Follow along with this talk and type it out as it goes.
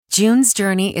June's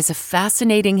Journey is a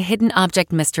fascinating hidden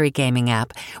object mystery gaming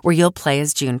app where you'll play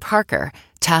as June Parker,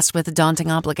 tasked with a daunting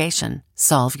obligation: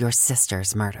 solve your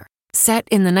sister's murder. Set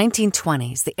in the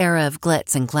 1920s, the era of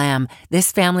glitz and glam,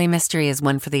 this family mystery is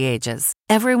one for the ages.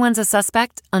 Everyone's a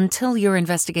suspect until your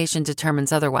investigation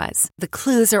determines otherwise. The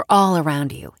clues are all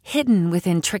around you, hidden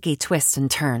within tricky twists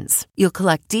and turns. You'll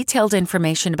collect detailed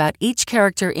information about each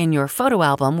character in your photo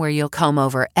album where you'll comb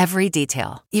over every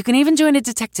detail. You can even join a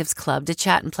detectives club to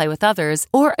chat and play with others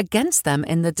or against them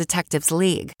in the Detectives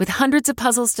League. With hundreds of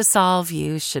puzzles to solve,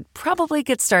 you should probably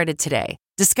get started today.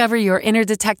 Discover your inner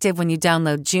detective when you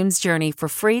download June's Journey for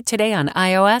free today on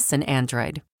iOS and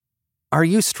Android. Are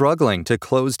you struggling to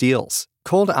close deals?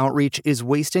 Cold outreach is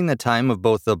wasting the time of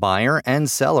both the buyer and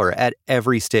seller at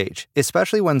every stage,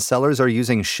 especially when sellers are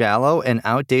using shallow and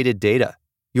outdated data.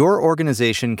 Your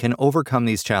organization can overcome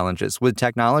these challenges with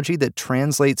technology that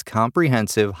translates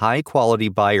comprehensive, high-quality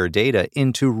buyer data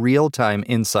into real-time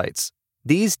insights.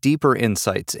 These deeper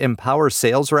insights empower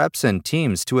sales reps and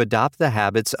teams to adopt the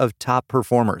habits of top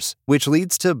performers, which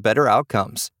leads to better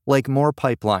outcomes, like more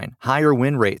pipeline, higher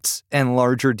win rates, and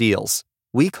larger deals.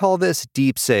 We call this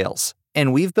deep sales,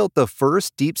 and we've built the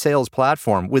first deep sales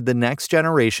platform with the next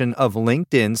generation of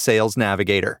LinkedIn Sales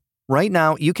Navigator. Right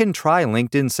now, you can try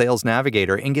LinkedIn Sales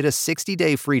Navigator and get a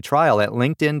 60-day free trial at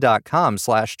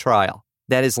linkedin.com/trial.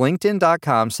 That is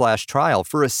linkedin.com/trial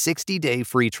for a 60-day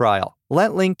free trial.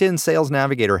 Let LinkedIn Sales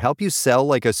Navigator help you sell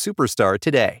like a superstar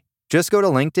today. Just go to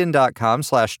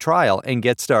linkedin.com/trial and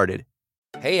get started.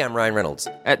 Hey, I'm Ryan Reynolds.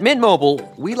 At Mint Mobile,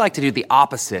 we like to do the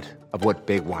opposite of what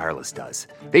Big Wireless does.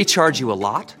 They charge you a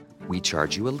lot, we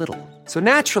charge you a little. So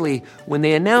naturally, when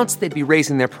they announced they'd be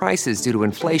raising their prices due to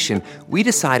inflation, we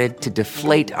decided to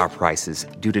deflate our prices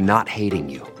due to not hating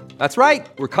you. That's right.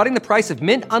 We're cutting the price of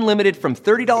Mint Unlimited from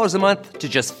 $30 a month to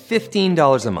just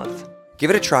 $15 a month.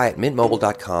 Give it a try at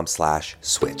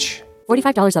mintmobile.com/switch.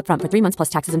 $45 up front for 3 months plus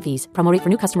taxes and fees. Promo rate for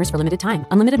new customers for limited time.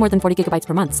 Unlimited more than 40 gigabytes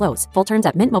per month. Slows full terms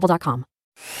at mintmobile.com.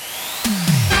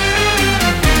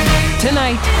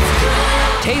 Tonight,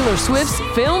 Taylor Swift's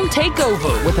film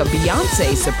takeover with a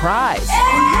Beyoncé surprise.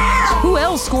 Who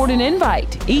else scored an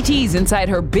invite? E.T.'s inside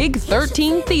her Big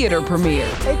 13 theater premiere.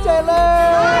 Hey,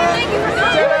 Taylor! Thank you for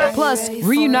coming! Plus,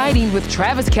 reuniting with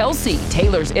Travis Kelce,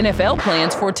 Taylor's NFL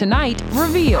plans for tonight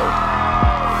revealed.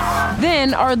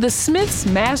 Then, are the Smiths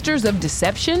masters of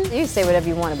deception? You can say whatever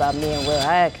you want about me and Will.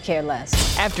 I could care less.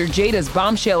 After Jada's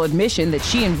bombshell admission that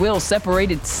she and Will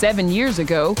separated 7 years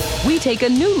ago, we take a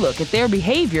new look at their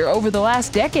behavior over the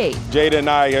last decade. Jada and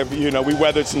I have, we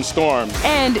weathered some storms.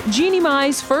 And Jeannie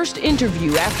Mai's first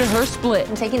interview after her split.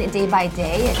 I'm taking it day by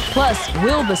day. Plus,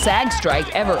 will the SAG strike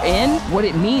ever end? What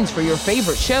it means for your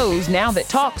favorite shows now that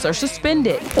talks are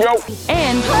suspended. Nope.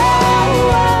 And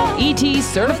E.T.'s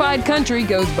Certified Country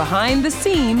goes behind the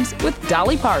scenes with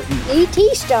Dolly Parton.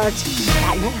 E.T. starts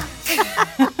right now.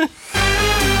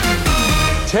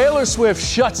 Taylor Swift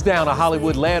shuts down a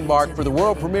Hollywood landmark for the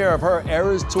world premiere of her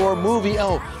Eras Tour movie.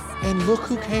 Oh, and look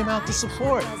who came out to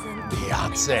support.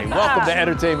 Beyoncé. Welcome to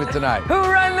Entertainment Tonight. Who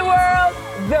run the world?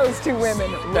 Those two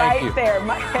women right you. there.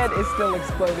 My head is still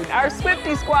exploding. Our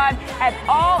Swiftie squad had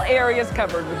all areas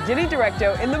covered with Jenny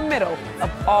Directo in the middle of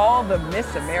all the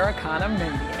Miss Americana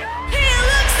mania.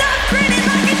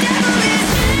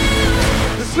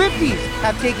 The Swifties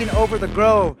have taken over the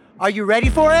Grove. Are you ready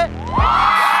for it?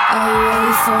 Are you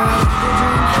ready for it?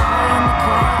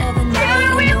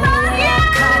 Taylor, we love you!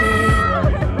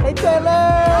 Hey, Taylor!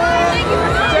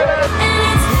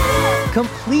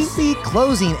 Completely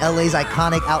closing LA's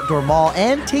iconic outdoor mall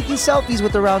and taking selfies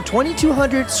with around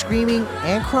 2,200 screaming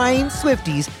and crying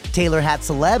Swifties, Taylor had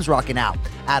celebs rocking out.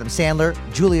 Adam Sandler,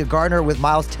 Julia Garner with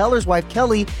Miles Teller's wife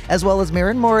Kelly, as well as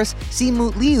Maren Morris,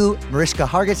 Simu Liu, Mariska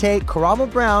Hargitay, Karamo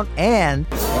Brown, and...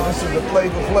 This is the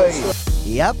Flavor Flav.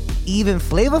 Yep, even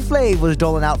Flavor Flav was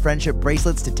doling out friendship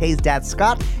bracelets to Tay's dad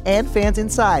Scott and fans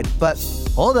inside. But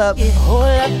hold up.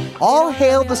 All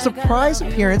hail the surprise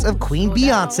appearance of Queen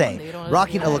Beyoncé,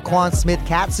 rocking a Laquan Smith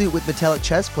catsuit with metallic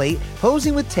chest plate,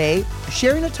 posing with Tay,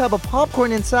 sharing a tub of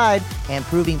popcorn inside, and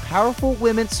proving powerful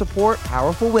women support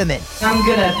powerful women. I'm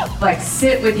gonna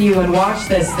sit with you and watch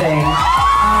this thing.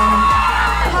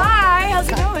 Hi, how's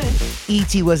it going?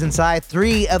 E.T. was inside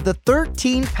 3 of the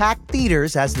 13 packed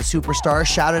theaters as the superstar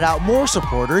shouted out more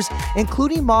supporters,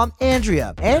 including mom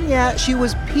Andrea. And yeah, she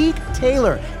was peak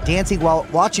Taylor, dancing while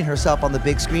watching herself on the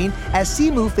big screen as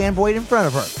Simu fanboyed in front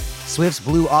of her. Swift's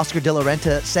blue Oscar de la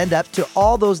Renta send-up to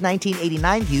all those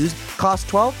 1989 views cost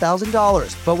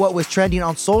 $12,000. But what was trending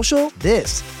on social?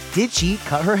 This. Did she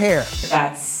cut her hair?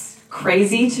 That's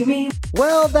crazy to me.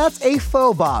 Well, that's a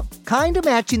faux bob, kinda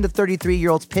matching the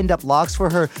 33-year-old's pinned up locks for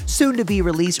her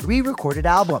soon-to-be-released re-recorded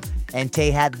album. And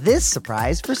Tay had this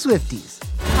surprise for Swifties.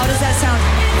 How does that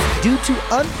sound? Due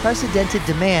to unprecedented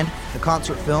demand, the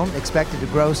concert film, expected to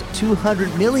gross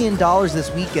 $200 million this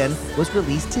weekend, was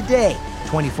released today,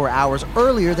 24 hours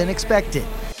earlier than expected.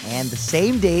 And the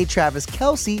same day, Travis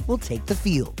Kelce will take the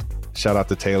field. Shout out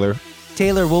to Taylor.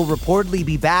 Taylor will reportedly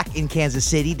be back in Kansas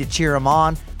City to cheer him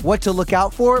on. What to look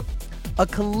out for? A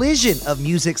collision of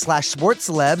music/sports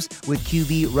celebs, with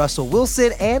QB Russell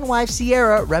Wilson and wife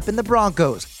Ciara repping the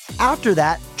Broncos. After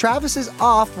that, Travis is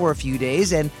off for a few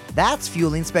days, and that's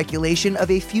fueling speculation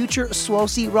of a future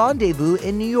Swosey rendezvous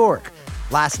in New York.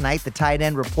 Last night, the tight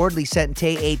end reportedly sent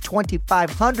Tay a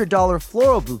 $2,500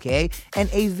 floral bouquet and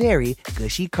a very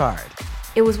gushy card.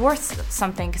 It was worth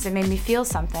something because it made me feel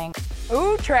something.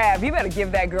 Ooh, Trav, you better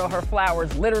give that girl her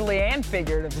flowers, literally and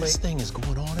figuratively. This thing is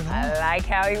going on and on. I like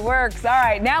how he works. All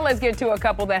right, now let's get to a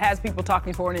couple that has people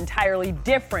talking for an entirely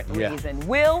different reason.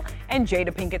 Will and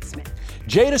Jada Pinkett Smith.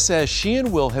 Jada says she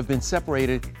and Will have been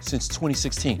separated since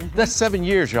 2016. That's 7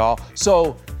 years, y'all.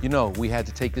 So, we had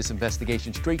to take this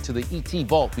investigation straight to the ET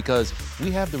vault because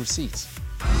we have the receipts.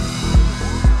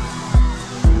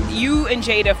 You and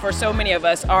Jada, for so many of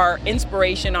us, are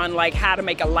inspiration on how to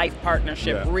make a life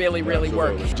partnership really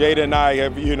work. Jada and I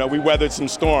have, we weathered some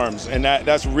storms, and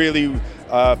that's really,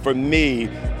 for me,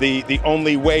 the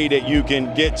only way that you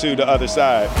can get to the other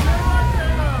side.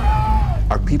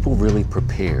 Are people really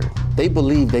prepared? They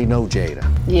believe they know Jada.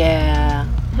 Yeah.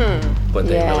 But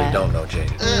they really don't know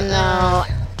Jada. No.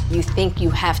 You think you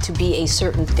have to be a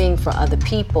certain thing for other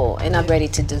people, and I'm ready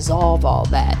to dissolve all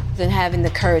that. Then having the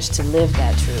courage to live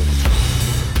that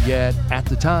truth. Yet, at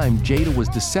the time, Jada was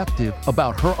deceptive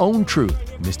about her own truth.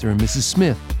 Mr. and Mrs.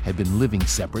 Smith had been living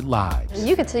separate lives.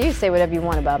 You can say whatever you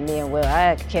want about me and Will.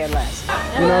 I could care less.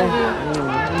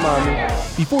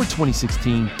 Before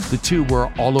 2016, the two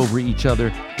were all over each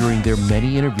other during their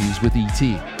many interviews with ET.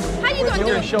 How you gonna do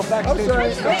it?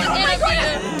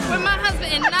 With my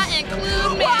husband and not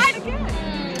include me.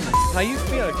 How you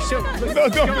feeling?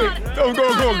 Don't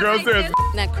go, girl. Seriously.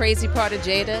 That crazy part of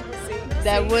Jada,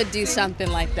 that would do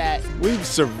something like that. We've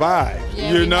survived,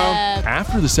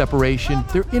 After the separation,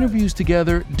 their interviews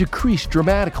together decreased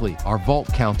dramatically. Our vault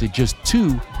counted just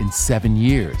 2 in 7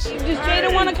 years. Does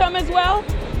Jada want to come as well?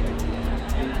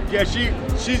 Yeah,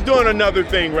 she's doing another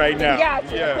thing right now.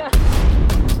 Gotcha. Yeah.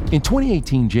 In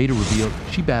 2018, Jada revealed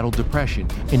she battled depression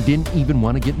and didn't even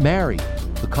want to get married.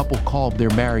 The couple called their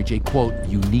marriage a, quote,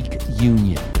 unique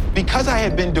union. Because I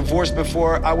had been divorced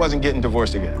before, I wasn't getting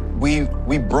divorced again. We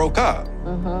broke up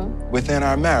within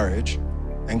our marriage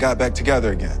and got back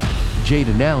together again.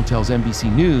 Jada now tells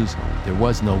NBC News there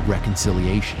was no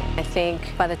reconciliation. I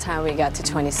think by the time we got to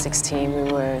 2016,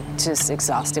 we were just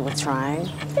exhausted with trying.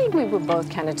 I think we were both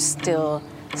kind of still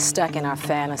stuck in our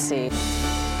fantasy.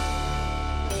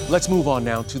 Let's move on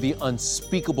now to the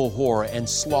unspeakable horror and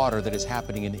slaughter that is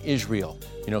happening in Israel.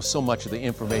 So much of the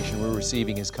information we're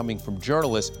receiving is coming from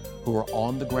journalists who are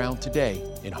on the ground today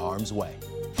in harm's way.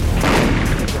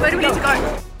 Where do we need to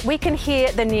go? We can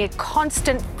hear the near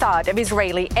constant thud of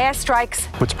Israeli airstrikes.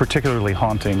 What's particularly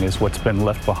haunting is what's been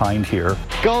left behind here.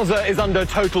 Gaza is under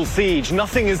total siege.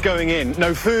 Nothing is going in.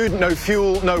 No food, no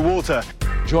fuel, no water.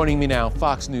 Joining me now,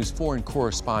 Fox News foreign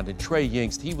correspondent Trey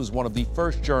Yingst. He was one of the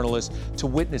first journalists to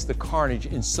witness the carnage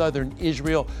in southern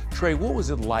Israel. Trey, what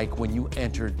was it like when you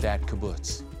entered that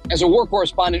kibbutz? As a war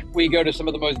correspondent, we go to some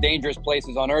of the most dangerous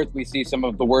places on earth. We see some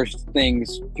of the worst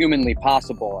things humanly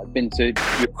possible. I've been to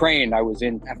Ukraine. I was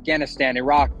in Afghanistan,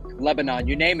 Iraq, Lebanon,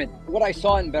 you name it. What I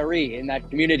saw in Be'eri, in that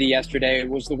community yesterday,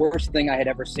 was the worst thing I had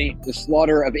ever seen. The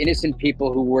slaughter of innocent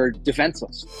people who were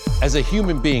defenseless. As a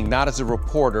human being, not as a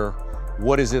reporter,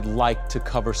 what is it like to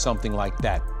cover something like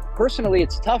that? Personally,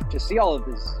 it's tough to see all of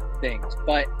these things,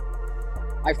 but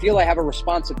I feel I have a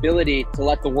responsibility to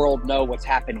let the world know what's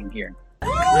happening here.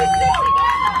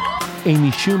 Amy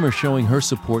Schumer showing her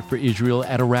support for Israel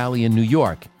at a rally in New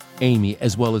York. Amy,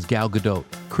 as well as Gal Gadot,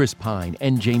 Chris Pine,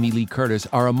 and Jamie Lee Curtis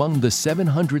are among the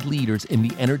 700 leaders in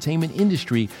the entertainment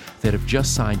industry that have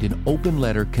just signed an open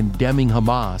letter condemning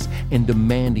Hamas and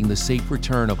demanding the safe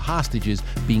return of hostages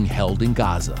being held in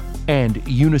Gaza. And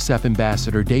UNICEF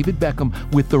Ambassador David Beckham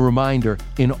with the reminder,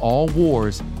 in all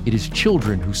wars, it is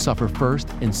children who suffer first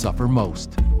and suffer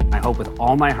most. I hope with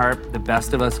all my heart the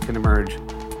best of us can emerge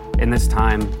in this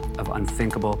time of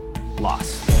unthinkable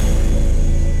loss.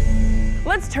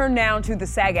 Let's turn now to the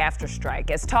SAG-AFTRA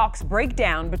strike as talks break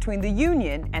down between the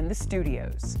union and the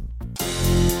studios.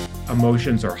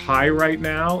 Emotions are high right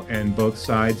now, and both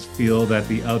sides feel that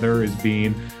the other is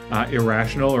being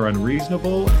irrational or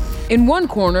unreasonable. In one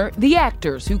corner, the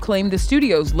actors who claimed the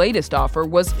studio's latest offer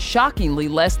was shockingly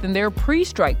less than their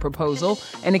pre-strike proposal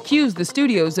and accused the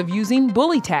studios of using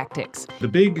bully tactics. The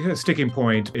big sticking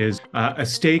point is a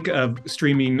stake of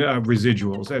streaming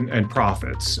residuals and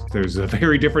profits. There's a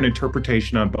very different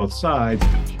interpretation on both sides.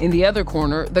 In the other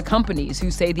corner, the companies who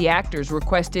say the actors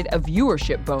requested a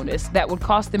viewership bonus that would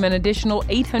cost them an additional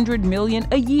 $800 million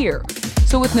a year.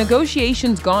 So with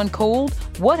negotiations gone cold,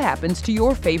 what happens to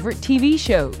your favorite TV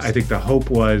shows? I think the hope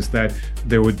was that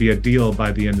there would be a deal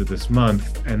by the end of this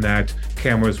month and that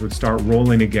cameras would start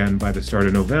rolling again by the start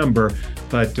of November.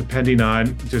 But depending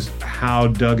on just how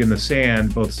dug in the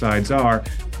sand both sides are,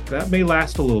 that may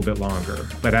last a little bit longer.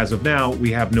 But as of now,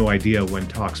 we have no idea when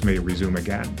talks may resume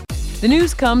again. The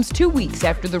news comes 2 weeks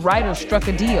after the writers struck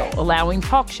a deal allowing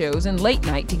talk shows and late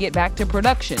night to get back to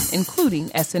production, including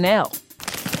SNL.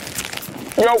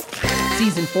 Nope.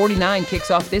 Season 49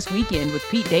 kicks off this weekend with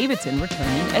Pete Davidson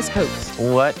returning as host.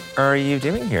 What are you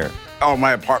doing here? Oh,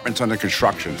 my apartment's under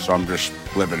construction, so I'm just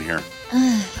living here.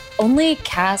 Only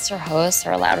cast or hosts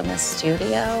are allowed in the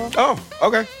studio. Oh,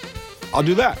 okay. I'll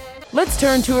do that. Let's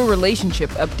turn to a relationship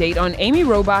update on Amy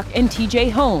Robach and TJ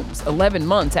Holmes. 11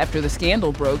 months after the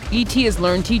scandal broke, ET has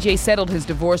learned TJ settled his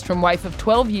divorce from wife of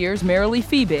 12 years, Marilee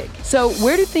Fiebig. So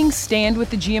where do things stand with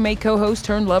the GMA co-host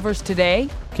turned lovers today?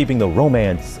 Keeping the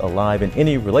romance alive in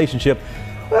any relationship,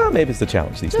 well, maybe it's a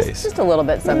challenge these days. Just a little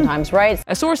bit sometimes, right?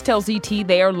 A source tells ET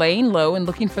they are laying low and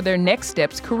looking for their next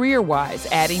steps career-wise,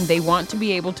 adding they want to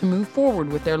be able to move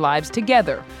forward with their lives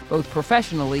together, both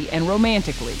professionally and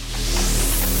romantically.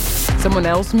 Someone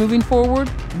else moving forward?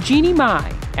 Jeannie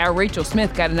Mai. Our Rachel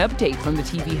Smith got an update from the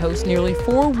TV host nearly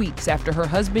 4 weeks after her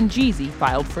husband Jeezy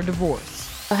filed for divorce.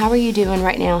 How are you doing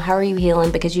right now? How are you healing?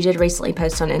 Because you did recently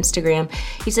post on Instagram.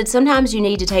 You said sometimes you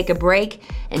need to take a break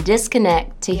and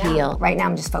disconnect to heal. Right now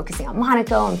I'm just focusing on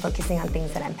Monaco. I'm focusing on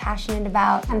things that I'm passionate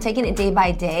about. I'm taking it day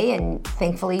by day, and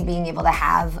thankfully being able to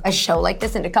have a show like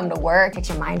this and to come to work, get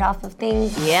your mind off of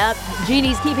things. Yep,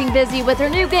 Jeannie's keeping busy with her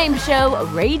new game show,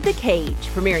 Raid the Cage,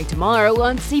 premiering tomorrow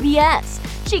on CBS.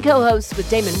 She co-hosts with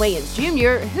Damon Wayans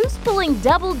Jr., who's pulling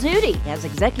double duty as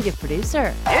executive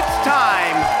producer. It's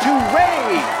time to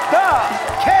raid the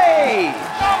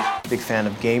cage! Big fan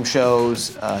of game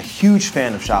shows, a huge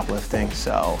fan of shoplifting,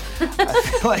 so I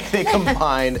feel like they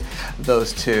combine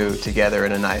those two together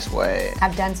in a nice way.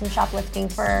 I've done some shoplifting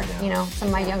for, some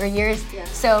of my younger years,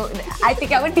 so I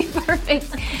think I would be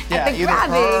perfect at the either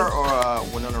grabbing. her or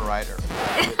Winona Ryder.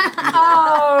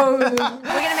 Oh, we're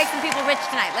gonna make some people rich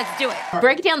tonight. Let's do it.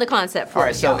 Break down the concept for All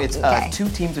right, us, so y'all. it's 2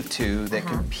 teams of 2 that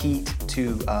compete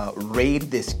to raid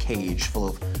this cage full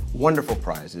of wonderful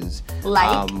prizes.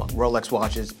 Like? Rolex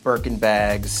watches, Birkin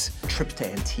bags, trips to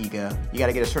Antigua. You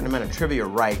gotta get a certain amount of trivia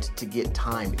right to get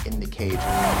time in the cage.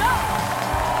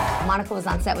 Monica was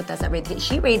on set with us at Raid the Cage.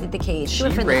 She raided the cage. She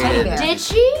went for the raided teddy bear. Did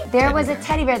she? There was a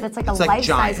teddy bear that's like a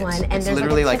life-size giant. one, and It's there's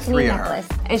literally like a Tiffany 3 of her.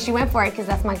 necklace. And she went for it because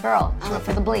that's my girl. She went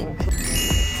for the bling.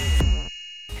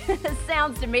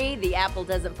 Sounds to me the apple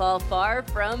doesn't fall far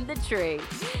from the tree.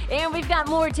 And we've got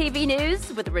more TV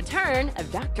news with the return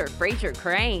of Dr. Frasier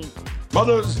Crane.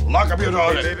 Mothers, lock up your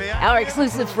daughters. Our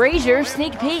exclusive Frasier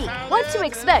sneak peek. What to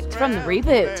expect from the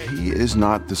reboot. He is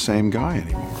not the same guy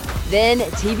anymore. Then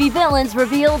TV villains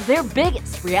reveal their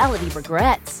biggest reality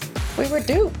regrets. We were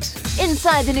duped.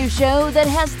 Inside the new show that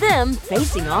has them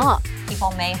facing off.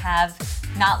 People may have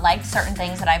not liked certain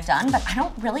things that I've done, but I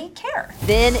don't really care.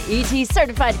 Then E.T.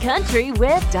 Certified Country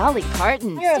with Dolly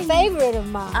Parton. You're a favorite of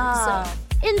mine.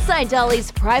 Inside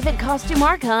Dolly's private costume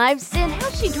archives and how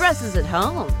she dresses at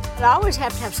home. I always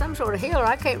have to have some sort of healer.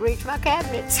 I can't reach my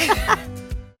cabinets.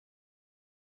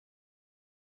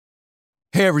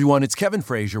 Hey everyone, it's Kevin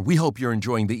Frazier. We hope you're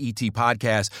enjoying the ET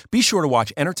podcast. Be sure to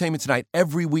watch Entertainment Tonight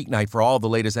every weeknight for all the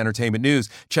latest entertainment news.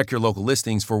 Check your local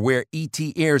listings for where ET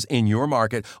airs in your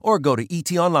market or go to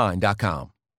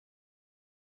etonline.com.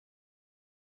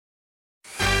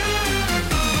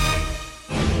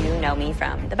 You know me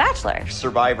from The Bachelor.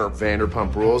 Survivor,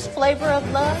 Vanderpump Rules. Flavor of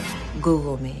Love.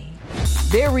 Google me.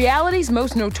 They're reality's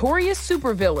most notorious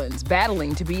supervillains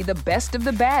battling to be the best of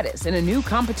the baddest in a new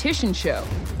competition show.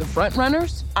 The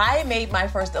frontrunners? I made my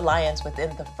first alliance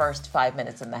within the first 5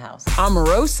 minutes in the house.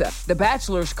 Omarosa, The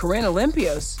Bachelor's Corinne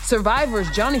Olympios, Survivor's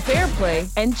Johnny Fairplay,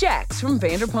 and Jax from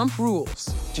Vanderpump Rules.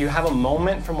 Do you have a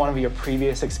moment from one of your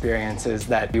previous experiences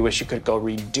that you wish you could go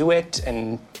redo it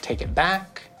and take it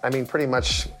back? I mean, pretty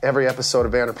much every episode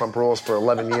of Vanderpump Rules for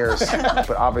 11 years.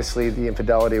 But obviously the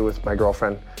infidelity with my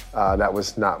girlfriend, that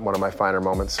was not one of my finer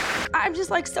moments. I'm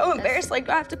just so embarrassed. I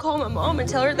have to call my mom and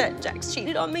tell her that Jax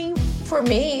cheated on me. For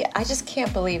me, I just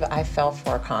can't believe I fell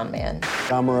for a con man.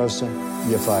 Omarosa,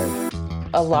 you're fired.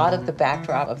 A lot of the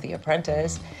backdrop of The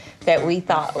Apprentice that we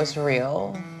thought was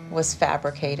real was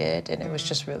fabricated, and it was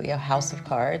just really a house of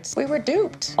cards. We were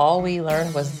duped. All we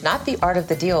learned was not the art of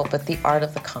the deal, but the art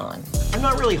of the con. I'm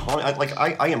not really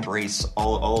I embrace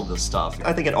all of this stuff.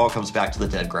 I think it all comes back to the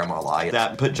dead grandma lie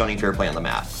that put Johnny Fairplay on the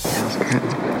map.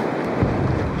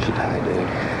 She died, dude.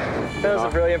 That was a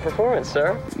brilliant performance,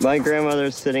 sir. My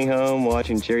grandmother's sitting home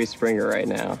watching Jerry Springer right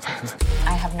now.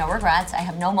 I have no regrets. I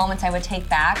have no moments I would take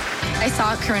back. I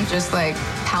saw Corinne just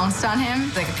pounced on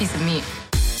him like a piece of meat.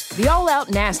 The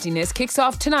all-out nastiness kicks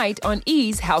off tonight on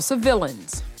E's House of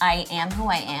Villains. I am who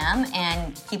I am,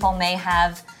 and people may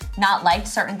have not liked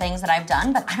certain things that I've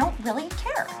done, but I don't really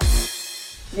care.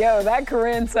 Yo, that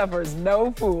Corinne suffers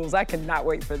no fools. I cannot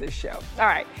wait for this show. All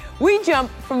right, we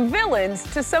jump from villains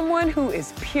to someone who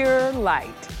is pure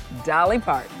light, Dolly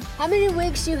Parton. How many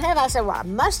wigs do you have? I said, well, I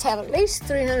must have at least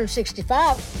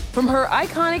 365. From her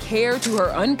iconic hair to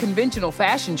her unconventional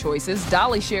fashion choices,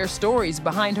 Dolly shares stories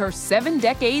behind her 7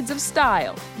 decades of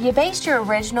style. You based your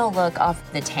original look off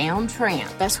the town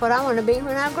tramp. That's what I want to be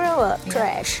when I grow up,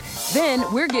 trash. Then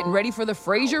we're getting ready for the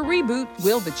Frasier reboot.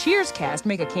 Will the Cheers cast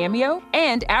make a cameo?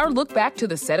 And our look back to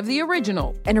the set of the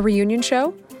original. And a reunion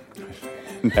show?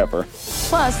 Never.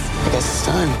 Plus, I guess it's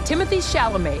time. Timothée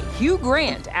Chalamet, Hugh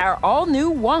Grant, our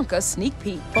all-new Wonka sneak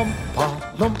peek.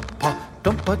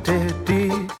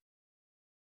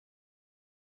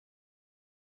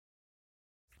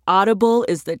 Audible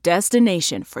is the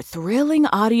destination for thrilling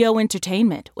audio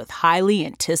entertainment with highly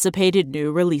anticipated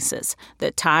new releases.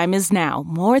 The time is now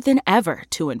more than ever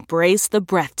to embrace the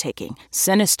breathtaking,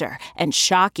 sinister, and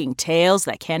shocking tales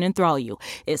that can enthrall you,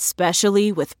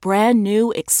 especially with brand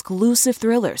new exclusive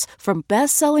thrillers from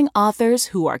best-selling authors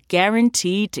who are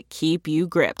guaranteed to keep you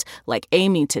gripped, like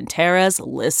Amy Tintera's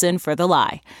Listen for the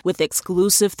Lie. With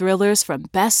exclusive thrillers from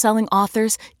best-selling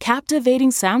authors,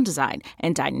 captivating sound design,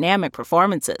 and dynamic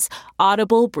performances,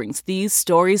 Audible brings these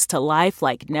stories to life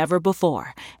like never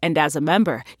before. And as a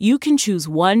member, you can choose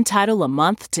one title a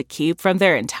month to keep from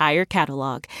their entire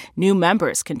catalog. New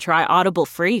members can try Audible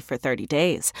free for 30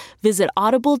 days. Visit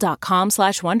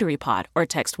audible.com/WonderyPod or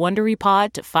text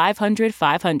WonderyPod to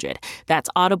 500-500. That's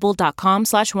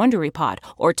audible.com/WonderyPod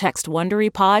or text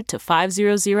WonderyPod to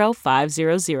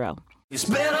 500-500.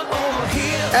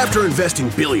 After investing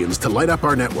billions to light up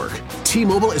our network,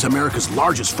 T-Mobile is America's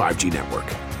largest 5G network.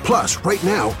 Plus, right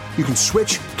now, you can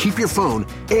switch, keep your phone,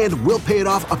 and we'll pay it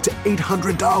off up to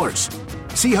 $800.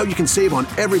 See how you can save on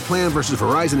every plan versus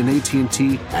Verizon and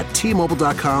AT&T at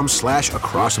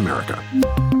T-Mobile.com/across America.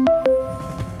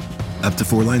 Up to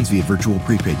 4 lines via virtual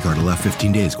prepaid card. Allow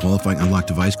 15 days. Qualifying unlocked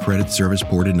device credit service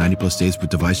ported 90+ states with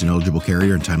device and eligible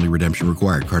carrier and timely redemption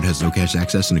required. Card has no cash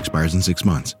access and expires in 6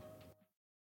 months.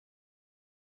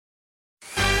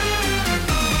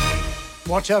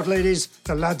 Watch out, ladies.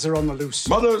 The lads are on the loose.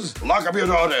 Mothers, lock up your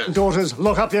daughters. Daughters,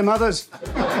 lock up your mothers.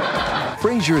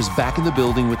 Frasier is back in the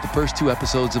building with the first 2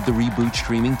 episodes of the reboot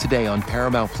streaming today on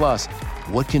Paramount+.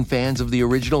 What can fans of the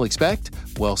original expect?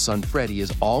 Well, son Freddie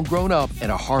is all grown up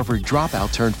and a Harvard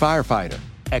dropout turned firefighter.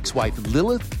 Ex-wife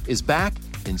Lilith is back,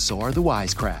 and so are the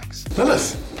wisecracks.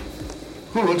 Lilith,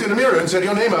 who looked in the mirror and said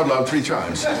your name out loud 3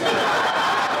 times.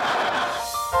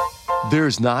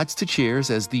 There's nods to Cheers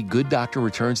as the good doctor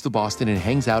returns to Boston and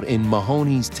hangs out in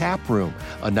Mahoney's Tap Room,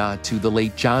 a nod to the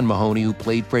late John Mahoney who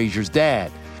played Frasier's dad.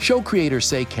 Show creators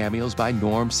say cameos by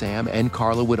Norm, Sam, and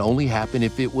Carla would only happen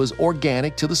if it was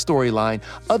organic to the storyline.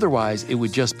 Otherwise, it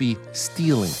would just be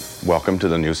stealing. Welcome to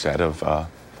the new set of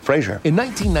Frasier. In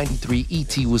 1993,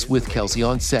 E.T. was with Kelsey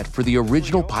on set for the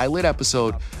original pilot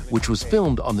episode, which was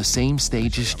filmed on the same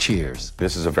stage as Cheers.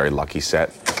 This is a very lucky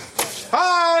set.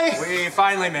 Hi! We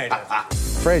finally made it.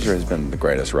 Frasier has been the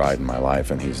greatest ride in my life,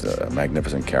 and he's a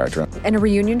magnificent character. And a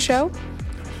reunion show?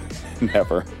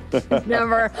 Never.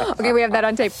 Never. Okay, we have that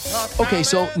on tape. Okay,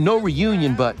 so no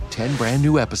reunion, but 10 brand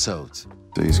new episodes.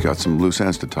 He's got some loose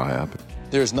ends to tie up.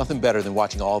 There's nothing better than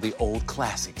watching all the old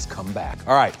classics come back.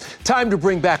 All right, time to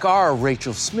bring back our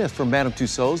Rachel Smith from Madame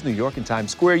Tussauds, New York and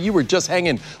Times Square. You were just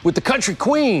hanging with the country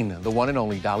queen, the one and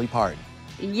only Dolly Parton.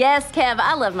 Yes, Kev,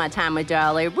 I love my time with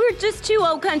Dolly. We're just 2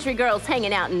 old country girls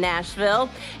hanging out in Nashville.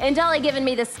 And Dolly giving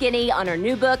me the skinny on her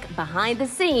new book, Behind the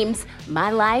Seams, My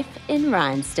Life in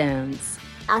Rhinestones.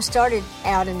 I started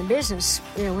out in the business,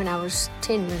 when I was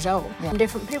 10 years old. Yeah.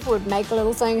 Different people would make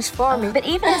little things for me. But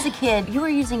even as a kid, you were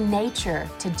using nature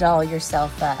to doll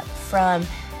yourself up, from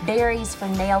berries for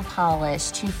nail polish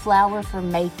to flour for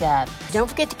makeup. Don't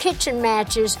forget the kitchen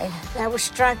matches. I would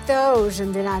strike those,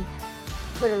 and then I'd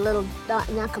put a little dot,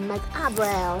 and I can make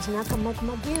eyebrows, and I can make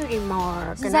my beauty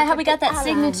mark. Is that how we got that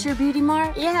signature beauty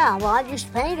mark? Yeah, well, I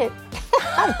just paint it.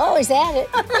 I've always had it.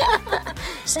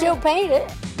 Still paint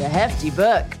it. The hefty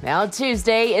book, out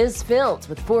Tuesday, is filled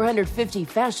with 450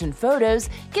 fashion photos,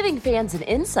 giving fans an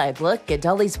inside look at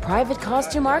Dolly's private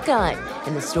costume archive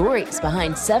and the stories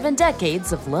behind 7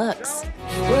 decades of looks.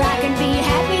 Where I can be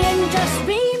happy and just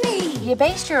be me. You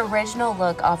based your original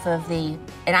look off of the,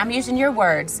 and I'm using your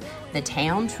words, the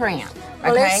town tramp.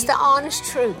 Well, it's the honest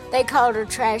truth. They called her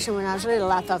trash, and when I was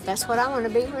little, I thought that's what I want to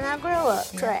be when I grow up,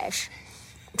 trash.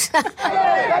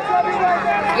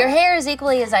 Your hair is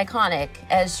equally as iconic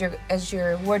as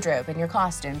your wardrobe and your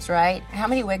costumes, right? How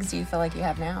many wigs do you feel like you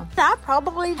have now? I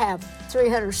probably have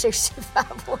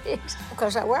 365 wigs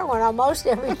because I wear one almost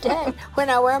every day. When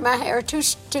I wear my hair too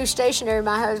stationary,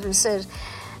 my husband says,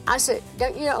 I said,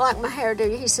 you don't like my hair, do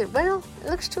you? He said, well, it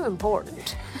looks too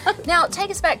important. Now,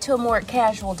 take us back to a more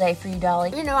casual day for you,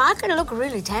 Dolly. You know, I can look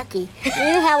really tacky. You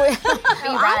know how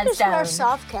I just wear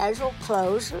soft, casual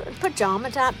clothes,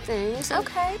 pajama type things.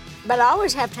 Okay. But I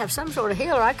always have to have some sort of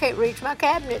heel or I can't reach my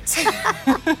cabinets.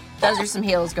 Those are some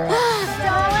heels, girl.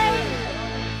 Dolly!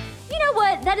 You know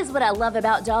what? That is what I love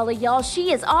about Dolly, y'all.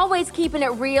 She is always keeping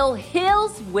it real,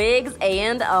 heels, wigs,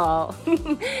 and all.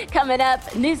 Coming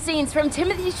up, new scenes from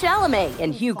Timothée Chalamet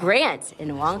and Hugh Grant in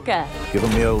Wonka. Give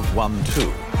him the old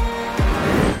 1-2.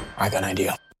 I got an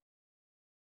idea.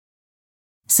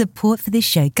 Support for this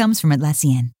show comes from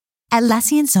Atlassian.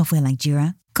 Atlassian software like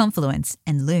Jira, Confluence,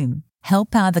 and Loom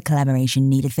help power the collaboration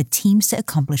needed for teams to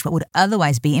accomplish what would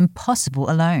otherwise be impossible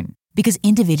alone. Because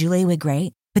individually we're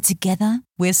great, but together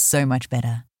we're so much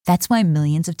better. That's why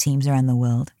millions of teams around the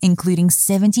world, including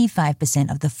 75%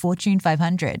 of the Fortune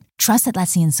 500, trust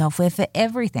Atlassian software for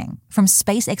everything from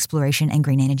space exploration and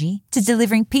green energy to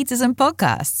delivering pizzas and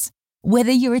podcasts.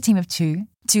 Whether you're a team of 2,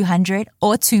 200,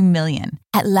 or 2 million,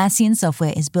 Atlassian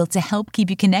software is built to help keep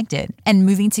you connected and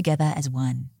moving together as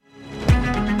one.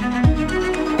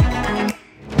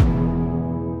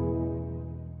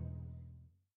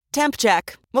 Temp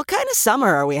check. What kind of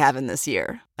summer are we having this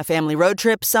year? A family road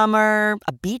trip summer?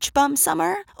 A beach bum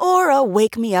summer? Or a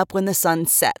wake me up when the sun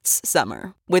sets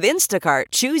summer? With Instacart,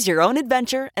 choose your own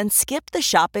adventure and skip the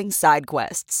shopping side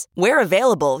quests. Where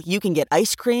available, you can get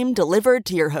ice cream delivered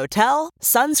to your hotel,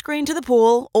 sunscreen to the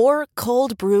pool, or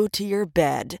cold brew to your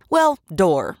bed. Well,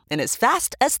 door, in as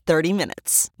fast as 30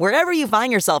 minutes. Wherever you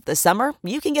find yourself this summer,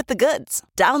 you can get the goods.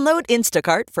 Download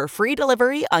Instacart for free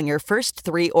delivery on your first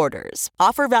 3 orders.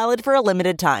 Offer valid for a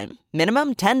limited time.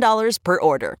 Minimum $10 per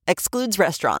order. Excludes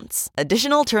restaurants.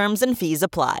 Additional terms and fees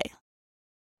apply.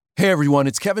 Hey everyone,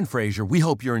 it's Kevin Frazier. We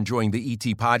hope you're enjoying the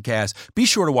ET podcast. Be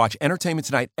sure to watch Entertainment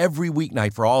Tonight every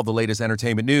weeknight for all the latest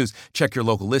entertainment news. Check your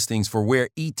local listings for where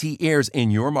ET airs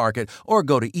in your market or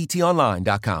go to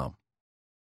etonline.com.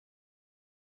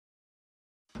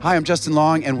 Hi, I'm Justin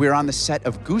Long, and we're on the set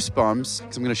of Goosebumps. So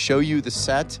I'm going to show you the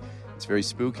set. It's very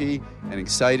spooky and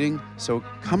exciting. So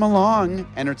come along,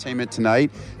 Entertainment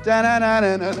Tonight.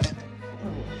 Da-na-na-na-na.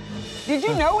 Did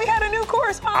you know we had a new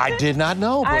correspondent? I did not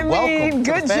know, but welcome.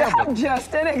 Good job,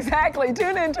 Justin. Exactly.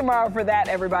 Tune in tomorrow for that,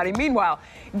 everybody. Meanwhile,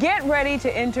 get ready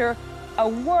to enter a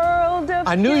world of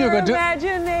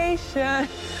imagination.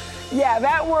 Yeah,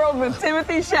 that world with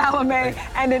Timothée Chalamet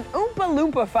and an Oompa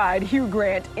Loompa-fied Hugh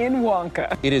Grant in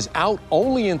Wonka. It is out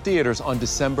only in theaters on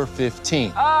December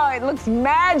 15th. Oh, it looks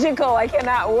magical. I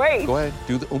cannot wait. Go ahead,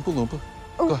 do the Oompa Loompa.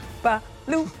 Oompa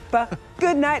Loompa.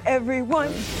 Good night,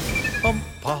 everyone.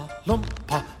 Oompa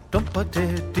Loompa Loompa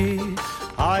Diddy.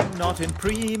 I'm not in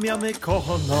premium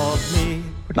economy.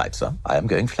 Good night, sir. I am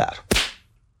going flat.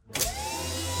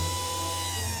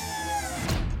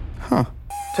 Huh.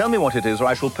 Tell me what it is, or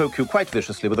I shall poke you quite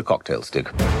viciously with a cocktail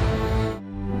stick.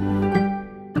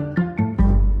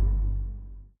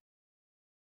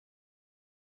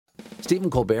 Stephen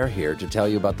Colbert here to tell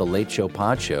you about The Late Show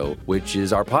Pod Show, which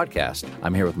is our podcast.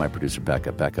 I'm here with my producer,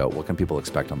 Becca. Becca, what can people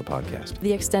expect on the podcast?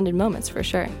 The extended moments, for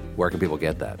sure. Where can people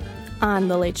get that? On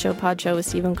The Late Show Pod Show with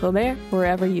Stephen Colbert,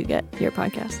 wherever you get your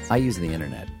podcasts. I use the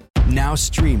internet. Now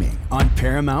streaming on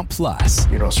Paramount Plus.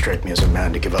 You don't strike me as a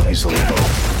man to give up easily.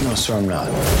 No, sir, I'm not.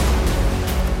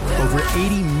 Over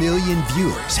 80 million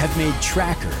viewers have made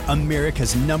Tracker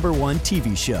America's #1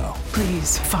 TV show.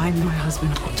 Please find my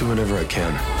husband. I'll do whatever I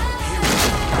can.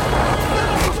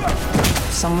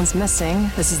 Someone's missing.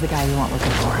 This is the guy we want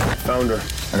looking for. Found her.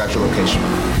 I got your location.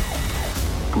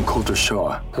 I'm Coulter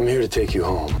Shaw. I'm here to take you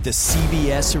home. The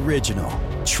CBS original,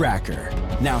 Tracker.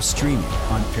 Now streaming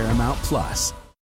on Paramount Plus.